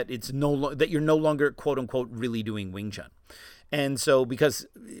modern that that you're no longer, quote unquote, really doing Wing Chun? And so, because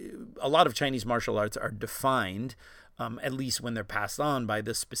a lot of Chinese martial arts are defined, at least when they're passed on, by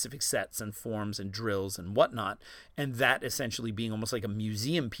the specific sets and forms and drills and whatnot, and that essentially being almost like a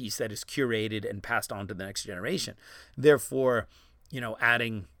museum piece that is curated and passed on to the next generation. Therefore,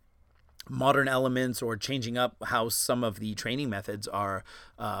 adding modern elements or changing up how some of the training methods are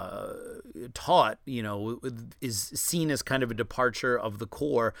taught, is seen as kind of a departure of the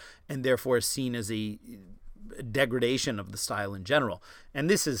core, and therefore seen as a degradation of the style in general. And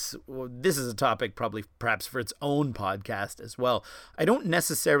this is a topic perhaps for its own podcast as well. I don't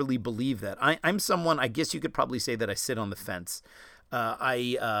necessarily believe that. I'm someone, I guess you could probably say that I sit on the fence.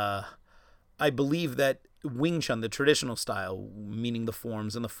 I believe that Wing Chun, the traditional style, meaning the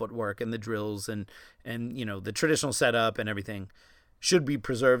forms and the footwork and the drills and the traditional setup and everything, should be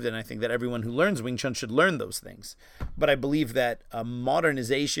preserved. And I think that everyone who learns Wing Chun should learn those things. But I believe that a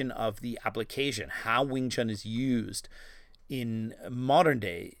modernization of the application, how Wing Chun is used in a modern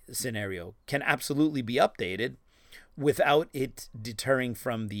day scenario, can absolutely be updated without it deterring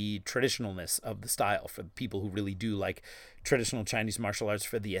from the traditionalness of the style for people who really do like traditional Chinese martial arts,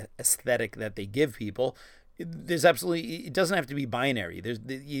 for the aesthetic that they give people. It doesn't have to be binary.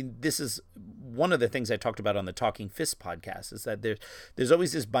 This is one of the things I talked about on the Talking Fist podcast, is that there's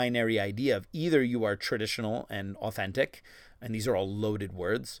always this binary idea of either you are traditional and authentic, and these are all loaded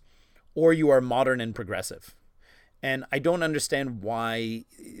words, or you are modern and progressive. And I don't understand why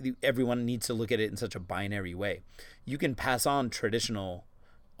everyone needs to look at it in such a binary way. You can pass on traditional,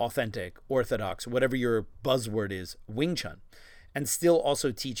 authentic, orthodox, whatever your buzzword is, Wing Chun, and still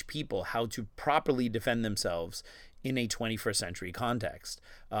also teach people how to properly defend themselves in a 21st century context.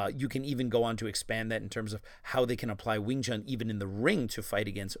 You can even go on to expand that in terms of how they can apply Wing Chun even in the ring to fight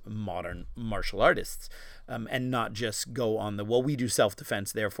against modern martial artists, and not just go on we do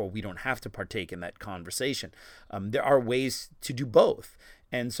self-defense, therefore we don't have to partake in that conversation. There are ways to do both.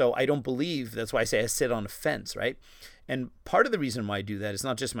 And so I don't believe, that's why I say I sit on a fence, right? And part of the reason why I do that is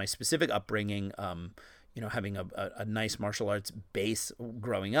not just my specific upbringing, having a nice martial arts base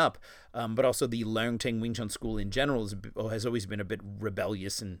growing up, but also the Leung Ting Wing Chun school in general has always been a bit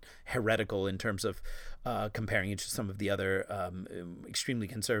rebellious and heretical in terms of comparing it to some of the other extremely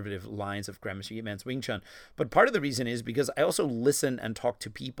conservative lines of Gramsci Advanced Wing Chun. But part of the reason is because I also listen and talk to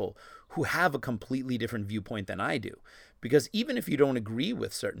people who have a completely different viewpoint than I do. Because even if you don't agree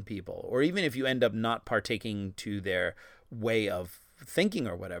with certain people, or even if you end up not partaking to their way of thinking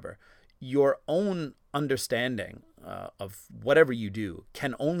or whatever, your own understanding of whatever you do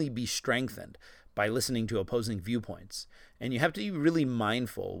can only be strengthened by listening to opposing viewpoints. And you have to be really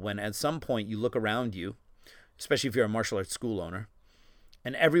mindful when at some point you look around you, especially if you're a martial arts school owner,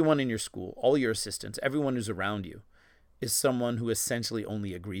 and everyone in your school, all your assistants, everyone who's around you is someone who essentially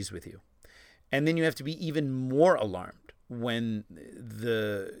only agrees with you. And then you have to be even more alarmed when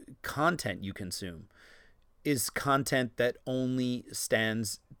the content you consume is content that only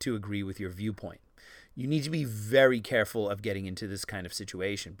stands to agree with your viewpoint. You need to be very careful of getting into this kind of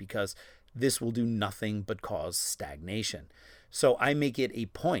situation, because this will do nothing but cause stagnation. So I make it a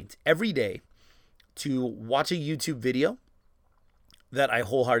point every day to watch a YouTube video that I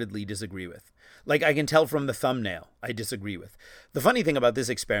wholeheartedly disagree with. Like, I can tell from the thumbnail I disagree with. The funny thing about this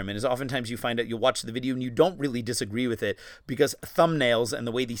experiment is oftentimes you find out you watch the video and you don't really disagree with it, because thumbnails and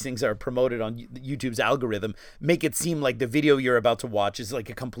the way these things are promoted on YouTube's algorithm make it seem like the video you're about to watch is like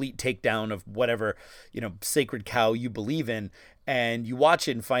a complete takedown of whatever, sacred cow you believe in. And you watch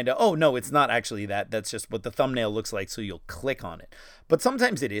it and find out, oh, no, it's not actually that. That's just what the thumbnail looks like, so you'll click on it. But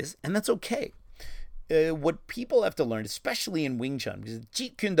sometimes it is, and that's okay. What people have to learn, especially in Wing Chun, because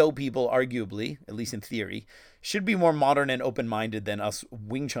Jeet Kune Do people, arguably, at least in theory, should be more modern and open-minded than us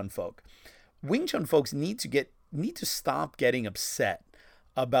Wing Chun folk. Wing Chun folks need to get need to stop getting upset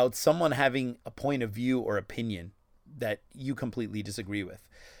about someone having a point of view or opinion that you completely disagree with.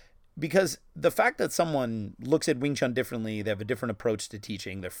 Because the fact that someone looks at Wing Chun differently, they have a different approach to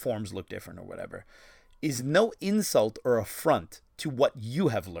teaching, their forms look different or whatever, is no insult or affront to what you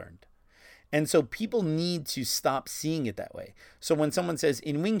have learned. And so people need to stop seeing it that way. So when someone says,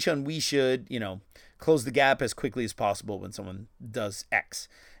 in Wing Chun, we should, close the gap as quickly as possible when someone does X.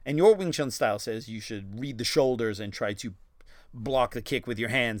 And your Wing Chun style says you should read the shoulders and try to block the kick with your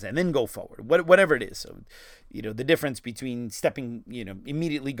hands and then go forward, whatever it is. So, the difference between stepping,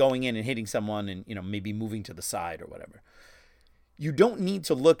 immediately going in and hitting someone and, maybe moving to the side or whatever. You don't need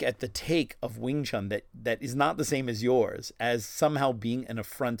to look at the take of Wing Chun that is not the same as yours as somehow being an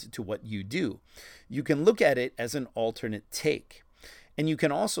affront to what you do. You can look at it as an alternate take. And you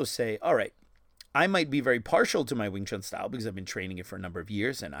can also say, all right, I might be very partial to my Wing Chun style because I've been training it for a number of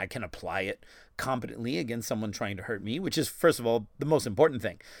years and I can apply it competently against someone trying to hurt me, which is, first of all, the most important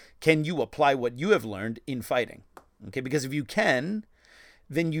thing. Can you apply what you have learned in fighting? Okay, because if you can,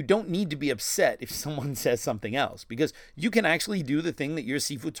 then you don't need to be upset if someone says something else, because you can actually do the thing that your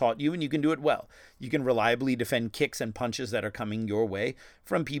Sifu taught you and you can do it well. You can reliably defend kicks and punches that are coming your way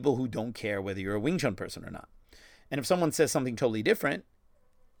from people who don't care whether you're a Wing Chun person or not. And if someone says something totally different,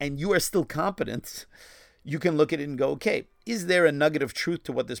 and you are still competent, you can look at it and go, okay, is there a nugget of truth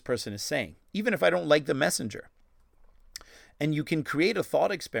to what this person is saying? Even if I don't like the messenger. And you can create a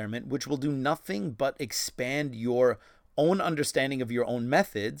thought experiment which will do nothing but expand your own understanding of your own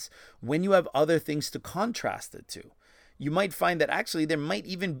methods when you have other things to contrast it to. You might find that actually there might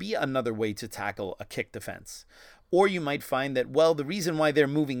even be another way to tackle a kick defense. Or you might find that, well, the reason why they're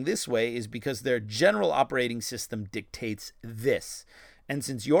moving this way is because their general operating system dictates this. And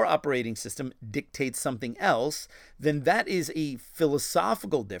since your operating system dictates something else, then that is a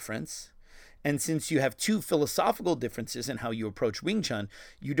philosophical difference. And since you have two philosophical differences in how you approach Wing Chun,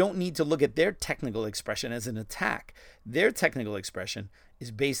 you don't need to look at their technical expression as an attack. Their technical expression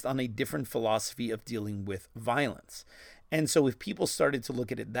is based on a different philosophy of dealing with violence. And so if people started to look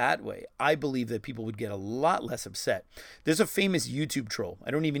at it that way, I believe that people would get a lot less upset. There's a famous YouTube troll.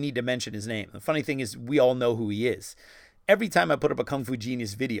 I don't even need to mention his name. The funny thing is we all know who he is. Every time I put up a Kung Fu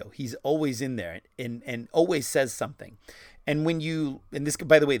Genius video, he's always in there and always says something. And this,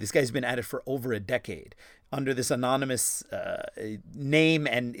 by the way, this guy's been at it for over a decade under this anonymous name,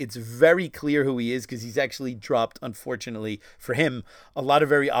 and it's very clear who he is because he's actually dropped, unfortunately for him, a lot of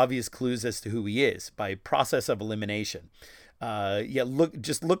very obvious clues as to who he is by process of elimination.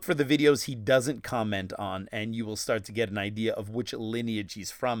 Look for the videos he doesn't comment on, and you will start to get an idea of which lineage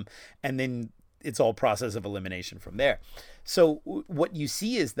he's from, and then it's all process of elimination from there. So what you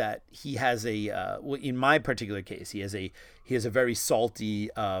see is that he has in my particular case, he has a very salty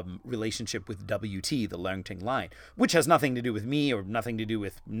relationship with WT, the Leung Ting line, which has nothing to do with me or nothing to do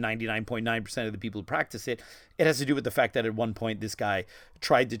with 99.9% of the people who practice it. It has to do with the fact that at one point this guy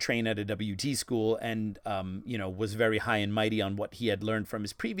tried to train at a WT school and was very high and mighty on what he had learned from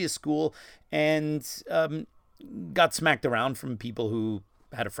his previous school, and got smacked around from people who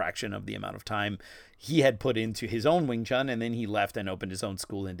had a fraction of the amount of time he had put into his own Wing Chun, and then he left and opened his own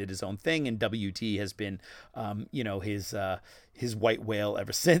school and did his own thing. And WT has been, his white whale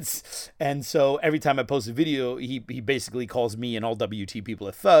ever since. And so every time I post a video, he basically calls me and all WT people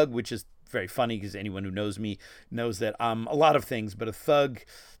a thug, which is very funny because anyone who knows me knows that I'm a lot of things, but a thug,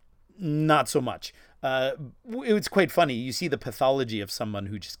 not so much. It's quite funny. You see the pathology of someone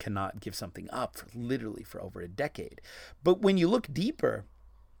who just cannot give something up for over a decade. But when you look deeper,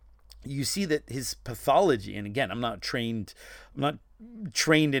 you see that his pathology, and again, I'm not trained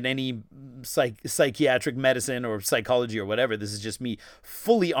in any psychiatric medicine or psychology or whatever. This is just me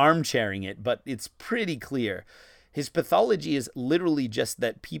fully armchairing it, but it's pretty clear. His pathology is literally just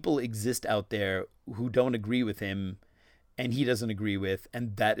that people exist out there who don't agree with him and he doesn't agree with,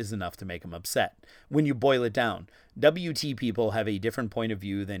 and that is enough to make him upset. When you boil it down, WT people have a different point of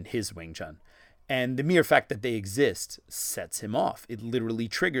view than his Wing Chun. And the mere fact that they exist sets him off. It literally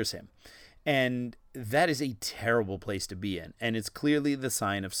triggers him. And that is a terrible place to be in. And it's clearly the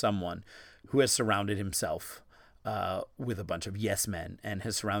sign of someone who has surrounded himself with a bunch of yes men and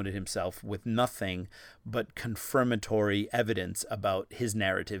has surrounded himself with nothing but confirmatory evidence about his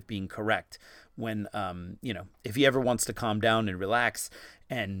narrative being correct. When, if he ever wants to calm down and relax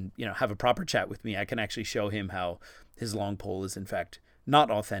and, have a proper chat with me, I can actually show him how his long pole is, in fact,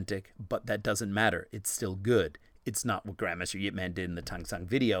 not authentic, but that doesn't matter. It's still good. It's not what Grandmaster Yip Man did in the Tang Sang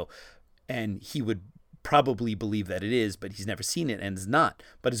video. And he would probably believe that it is, but he's never seen it and is not.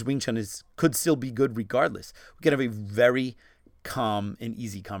 But his Wing Chun could still be good regardless. We can have a very calm and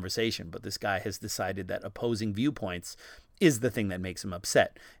easy conversation. But this guy has decided that opposing viewpoints is the thing that makes him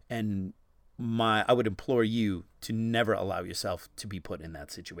upset. And I would implore you to never allow yourself to be put in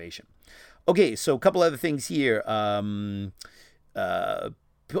that situation. Okay, so a couple other things here. The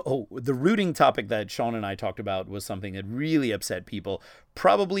rooting topic that Sean and I talked about was something that really upset people.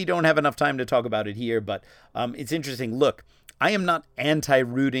 Probably don't have enough time to talk about it here, but it's interesting. Look, I am not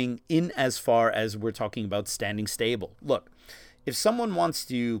anti-rooting in as far as we're talking about standing stable. Look, if someone wants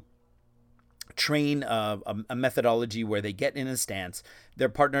to train a methodology where they get in a stance, their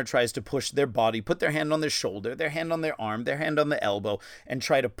partner tries to push their body, put their hand on their shoulder, their hand on their arm, their hand on the elbow, and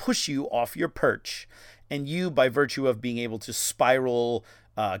try to push you off your perch. And you, by virtue of being able to spiral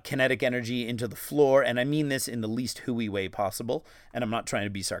kinetic energy into the floor, and I mean this in the least hooey way possible, and I'm not trying to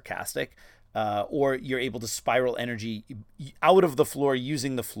be sarcastic, or you're able to spiral energy out of the floor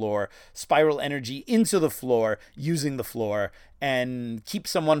using the floor, spiral energy into the floor using the floor, and keep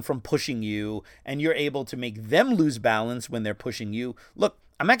someone from pushing you, and you're able to make them lose balance when they're pushing you. Look,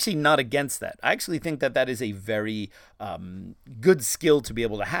 I'm actually not against that. I actually think that that is a very good skill to be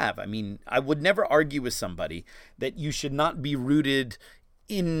able to have. I mean, I would never argue with somebody that you should not be rooted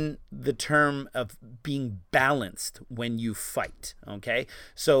in the term of being balanced when you fight, okay?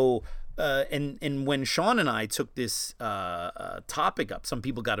 So, and when Sean and I took this topic up, some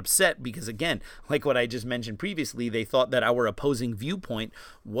people got upset because, again, like what I just mentioned previously, they thought that our opposing viewpoint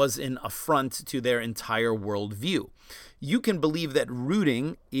was an affront to their entire worldview. You can believe that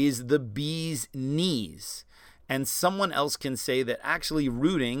rooting is the bee's knees. And someone else can say that actually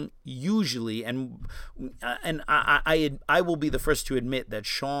rooting usually, and I will be the first to admit that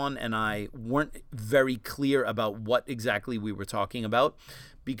Sean and I weren't very clear about what exactly we were talking about,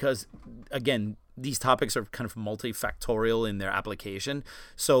 because, again, these topics are kind of multifactorial in their application.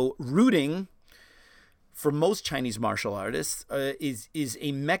 So rooting, for most Chinese martial artists, is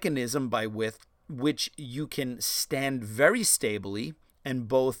a mechanism by which you can stand very stably and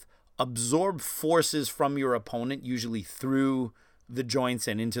both absorb forces from your opponent, usually through the joints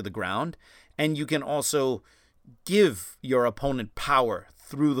and into the ground, and you can also give your opponent power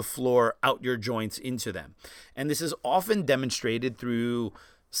through the floor, out your joints, into them. And this is often demonstrated through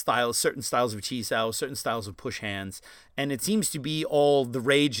certain styles of chi sao, certain styles of push hands, and it seems to be all the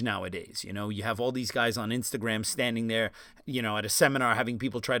rage nowadays. You know, you have all these guys on Instagram standing there, you know, at a seminar having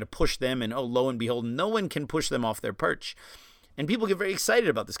people try to push them, and lo and behold, no one can push them off their perch. And people get very excited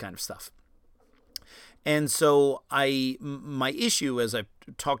about this kind of stuff. And so my issue, as I've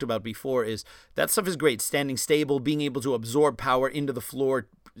talked about before, is that stuff is great. Standing stable, being able to absorb power into the floor,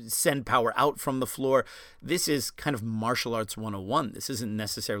 send power out from the floor. This is kind of martial arts 101. This isn't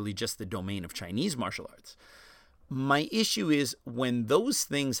necessarily just the domain of Chinese martial arts. My issue is when those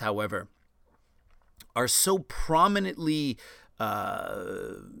things, however, are so prominently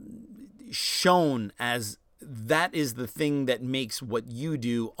shown as that is the thing that makes what you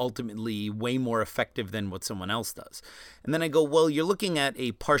do ultimately way more effective than what someone else does. And then I go, well, you're looking at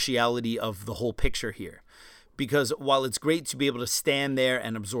a partiality of the whole picture here. Because while it's great to be able to stand there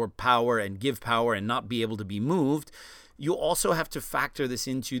and absorb power and give power and not be able to be moved, you also have to factor this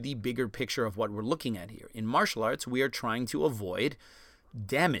into the bigger picture of what we're looking at here. In martial arts, we are trying to avoid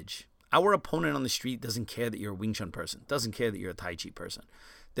damage. Our opponent on the street doesn't care that you're a Wing Chun person, doesn't care that you're a Tai Chi person.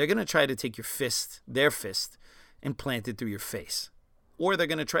 They're going to try to take your fist, their fist, and plant it through your face. Or they're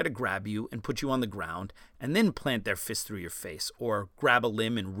going to try to grab you and put you on the ground and then plant their fist through your face, or grab a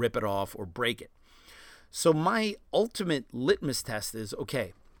limb and rip it off or break it. So my ultimate litmus test is,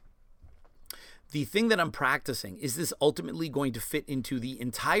 okay, the thing that I'm practicing, is this ultimately going to fit into the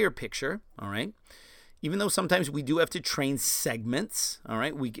entire picture, all right? Even though sometimes we do have to train segments, all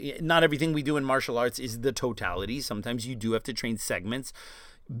right? Not everything we do in martial arts is the totality. Sometimes you do have to train segments,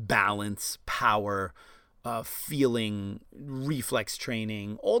 balance, power, feeling, reflex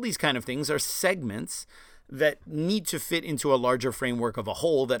training. All these kind of things are segments that need to fit into a larger framework of a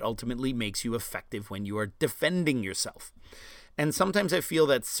whole that ultimately makes you effective when you are defending yourself. And sometimes I feel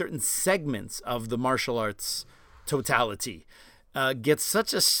that certain segments of the martial arts totality get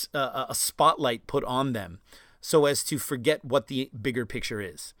such a spotlight put on them so as to forget what the bigger picture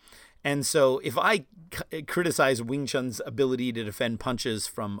is. And so if I criticize Wing Chun's ability to defend punches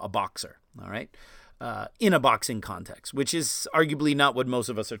from a boxer, all right, in a boxing context, which is arguably not what most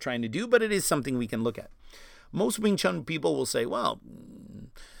of us are trying to do, but it is something we can look at. Most Wing Chun people will say, well,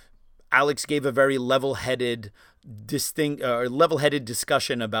 Alex gave a very level-headed distinct or level-headed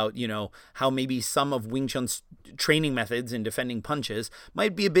discussion about, how maybe some of Wing Chun's training methods in defending punches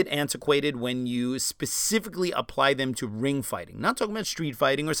might be a bit antiquated when you specifically apply them to ring fighting. Not talking about street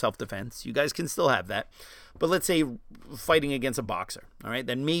fighting or self-defense. You guys can still have that. But let's say fighting against a boxer, all right?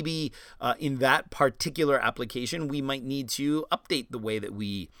 Then maybe in that particular application, we might need to update the way that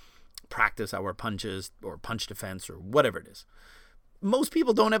we practice our punches or punch defense or whatever it is. Most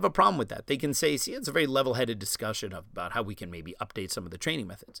people don't have a problem with that. They can say, see, it's a very level-headed discussion about how we can maybe update some of the training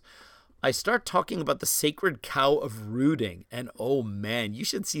methods. I start talking about the sacred cow of rooting, and oh man, you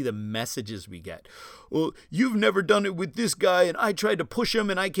should see the messages we get. Well, you've never done it with this guy, and I tried to push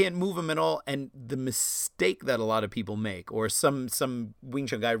him, and I can't move him at all. And the mistake that a lot of people make, or some Wing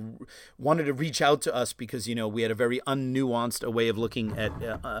Chun guy wanted to reach out to us because, we had a very unnuanced way of looking at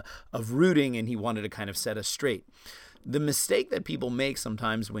of rooting, and he wanted to kind of set us straight. The mistake that people make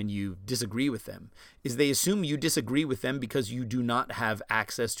sometimes when you disagree with them is they assume you disagree with them because you do not have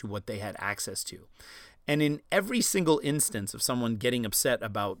access to what they had access to. And in every single instance of someone getting upset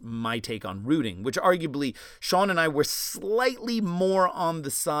about my take on rooting, which arguably Sean and I were slightly more on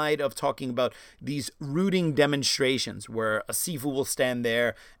the side of talking about these rooting demonstrations where a Sifu will stand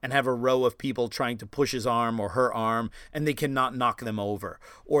there and have a row of people trying to push his arm or her arm and they cannot knock them over.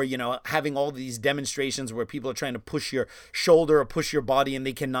 Or, having all these demonstrations where people are trying to push your shoulder or push your body and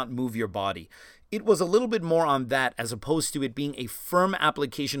they cannot move your body. It was a little bit more on that as opposed to it being a firm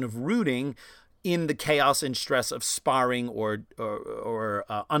application of rooting in the chaos and stress of sparring or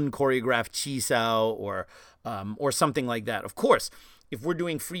unchoreographed chi sao or something like that. Of course, if we're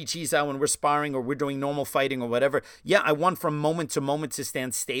doing free chi sao and we're sparring or we're doing normal fighting or whatever, yeah, I want from moment to moment to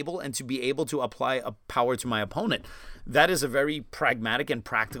stand stable and to be able to apply a power to my opponent. That is a very pragmatic and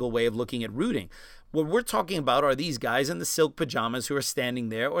practical way of looking at rooting. What we're talking about are these guys in the silk pajamas who are standing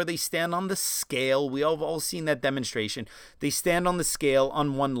there, or they stand on the scale. We have all seen that demonstration. They stand on the scale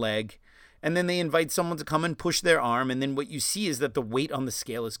on one leg, and then they invite someone to come and push their arm, and then what you see is that the weight on the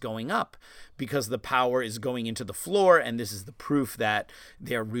scale is going up because the power is going into the floor, and this is the proof that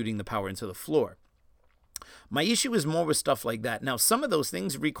they're rooting the power into the floor. My issue is more with stuff like that. Now, some of those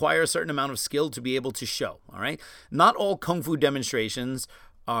things require a certain amount of skill to be able to show, all right? Not all Kung Fu demonstrations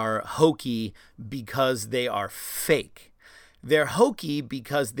are hokey because they are fake. They're hokey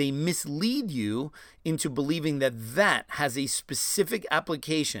because they mislead you into believing that that has a specific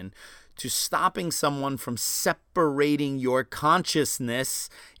application to stopping someone from separating your consciousness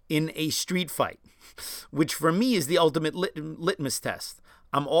in a street fight, which for me is the ultimate litmus test.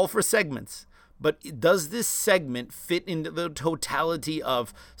 I'm all for segments, but does this segment fit into the totality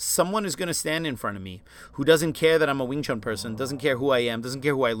of someone is going to stand in front of me who doesn't care that I'm a Wing Chun person, doesn't care who I am, doesn't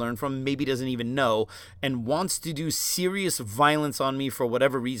care who I learned from, maybe doesn't even know, and wants to do serious violence on me for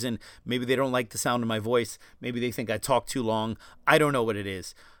whatever reason. Maybe they don't like the sound of my voice. Maybe they think I talk too long. I don't know what it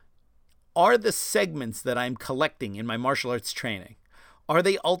is. Are the segments that I'm collecting in my martial arts training, are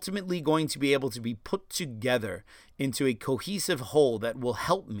they ultimately going to be able to be put together into a cohesive whole that will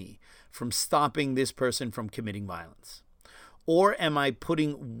help me from stopping this person from committing violence? Or am I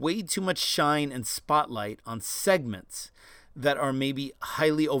putting way too much shine and spotlight on segments that are maybe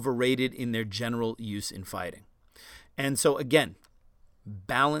highly overrated in their general use in fighting? And so again,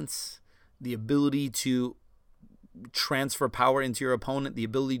 balance, the ability to transfer power into your opponent, the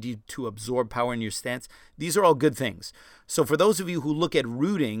ability to absorb power in your stance. These are all good things. So for those of you who look at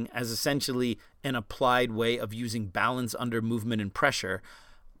rooting as essentially an applied way of using balance under movement and pressure,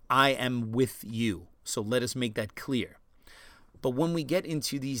 I am with you. So let us make that clear. But when we get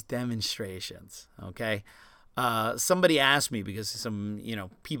into these demonstrations, okay, somebody asked me because some,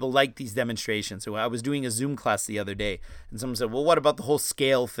 people like these demonstrations. So I was doing a Zoom class the other day and someone said, well, what about the whole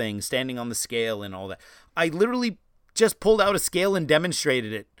scale thing, standing on the scale and all that? I literally just pulled out a scale and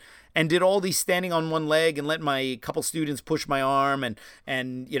demonstrated it and did all these standing on one leg and let my couple students push my arm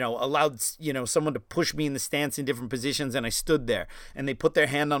and allowed, someone to push me in the stance in different positions. And I stood there and they put their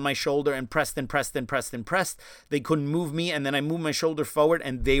hand on my shoulder and pressed and pressed and pressed and pressed. They couldn't move me. And then I moved my shoulder forward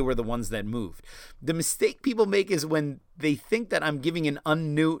and they were the ones that moved. The mistake people make is when they think that I'm giving an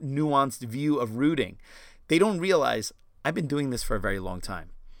unnuanced view of rooting. They don't realize I've been doing this for a very long time.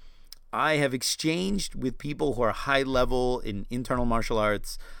 I have exchanged with people who are high level in internal martial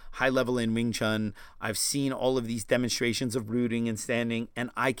arts, high level in Wing Chun. I've seen all of these demonstrations of rooting and standing, and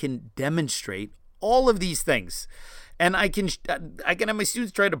I can demonstrate all of these things. And I can have my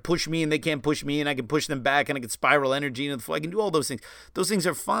students try to push me and they can't push me, and I can push them back and I can spiral energy into the floor. I can do all those things. Those things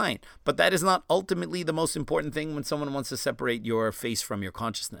are fine, but that is not ultimately the most important thing when someone wants to separate your face from your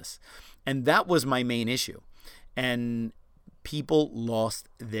consciousness. And that was my main issue. And people lost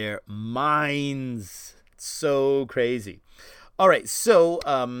their minds So crazy. All right, so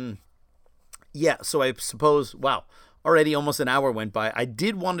so I suppose, wow, already almost an hour went by. I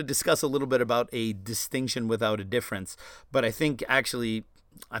did want to discuss a little bit about a distinction without a difference, but I think actually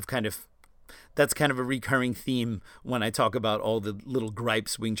that's kind of a recurring theme when I talk about all the little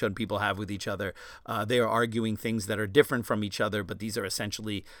gripes Wing Chun people have with each other. They are arguing things that are different from each other, but these are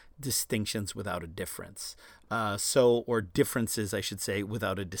essentially distinctions without a difference. Or differences, I should say,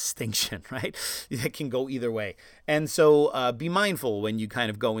 without a distinction, right? It can go either way. And so be mindful when you kind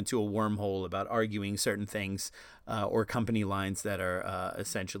of go into a wormhole about arguing certain things or company lines that are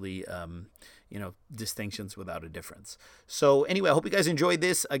essentially distinctions without a difference. So anyway, I hope you guys enjoyed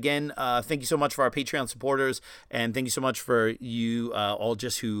this. Again, thank you so much for our Patreon supporters, and thank you so much for you all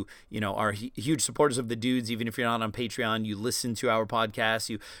just who, are huge supporters of the Dudes. Even if you're not on Patreon, you listen to our podcasts,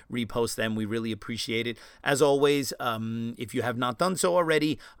 you repost them. We really appreciate it. As always, if you have not done so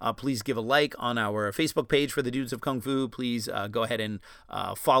already, please give a like on our Facebook page for the Dudes of Kung Fu. Please go ahead and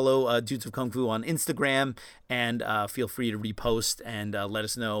follow Dudes of Kung Fu on Instagram, and feel free to repost and let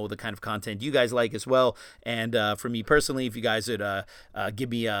us know the kind of content you guys like as well. And for me personally, if you guys would give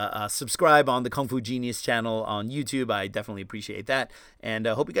me a subscribe on the Kung Fu Genius channel on YouTube, I definitely appreciate that. And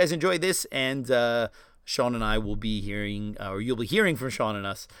I hope you guys enjoy this. And Sean and I will be hearing, or you'll be hearing from Sean and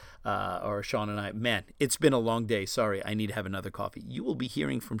us, or Sean and I. Man, it's been a long day. Sorry, I need to have another coffee. You will be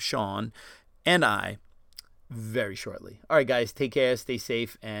hearing from Sean and I very shortly. All right, guys, take care, stay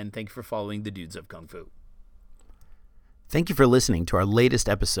safe, and thank you for following the Dudes of Kung Fu. Thank you for listening to our latest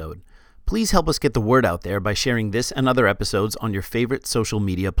episode. Please help us get the word out there by sharing this and other episodes on your favorite social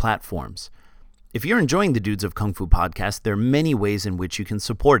media platforms. If you're enjoying the Dudes of Kung Fu podcast, there are many ways in which you can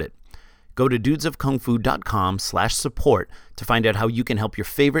support it. Go to dudesofkungfu.com/support to find out how you can help your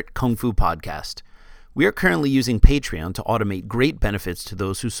favorite Kung Fu podcast. We are currently using Patreon to automate great benefits to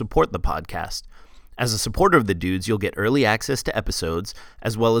those who support the podcast. As a supporter of the Dudes, you'll get early access to episodes,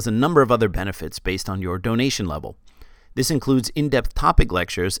 as well as a number of other benefits based on your donation level. This includes in-depth topic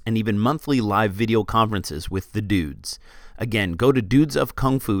lectures and even monthly live video conferences with the Dudes. Again, go to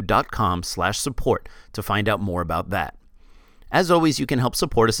dudesofkungfu.com/support to find out more about that. As always, you can help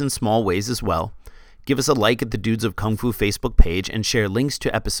support us in small ways as well. Give us a like at the Dudes of Kung Fu Facebook page and share links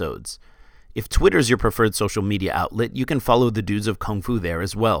to episodes. If Twitter is your preferred social media outlet, you can follow the Dudes of Kung Fu there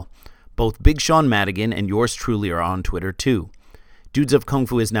as well. Both Big Sean Madigan and yours truly are on Twitter too. Dudes of Kung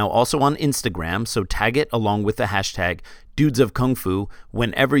Fu is now also on Instagram, so tag it along with the hashtag Dudes of Kung Fu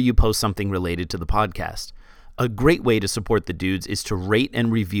whenever you post something related to the podcast. A great way to support the Dudes is to rate and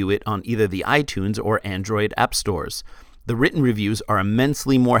review it on either the iTunes or Android app stores. The written reviews are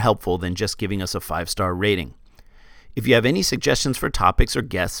immensely more helpful than just giving us a 5-star rating. If you have any suggestions for topics or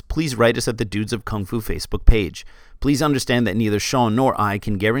guests, please write us at the Dudes of Kung Fu Facebook page. Please understand that neither Sean nor I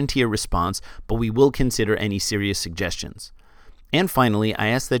can guarantee a response, but we will consider any serious suggestions. And finally, I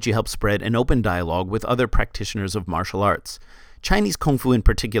ask that you help spread an open dialogue with other practitioners of martial arts. Chinese Kung Fu in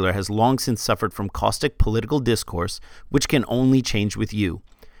particular has long since suffered from caustic political discourse, which can only change with you.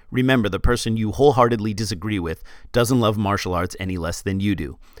 Remember, the person you wholeheartedly disagree with doesn't love martial arts any less than you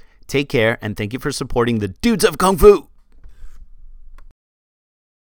do. Take care, and thank you for supporting the Dudes of Kung Fu!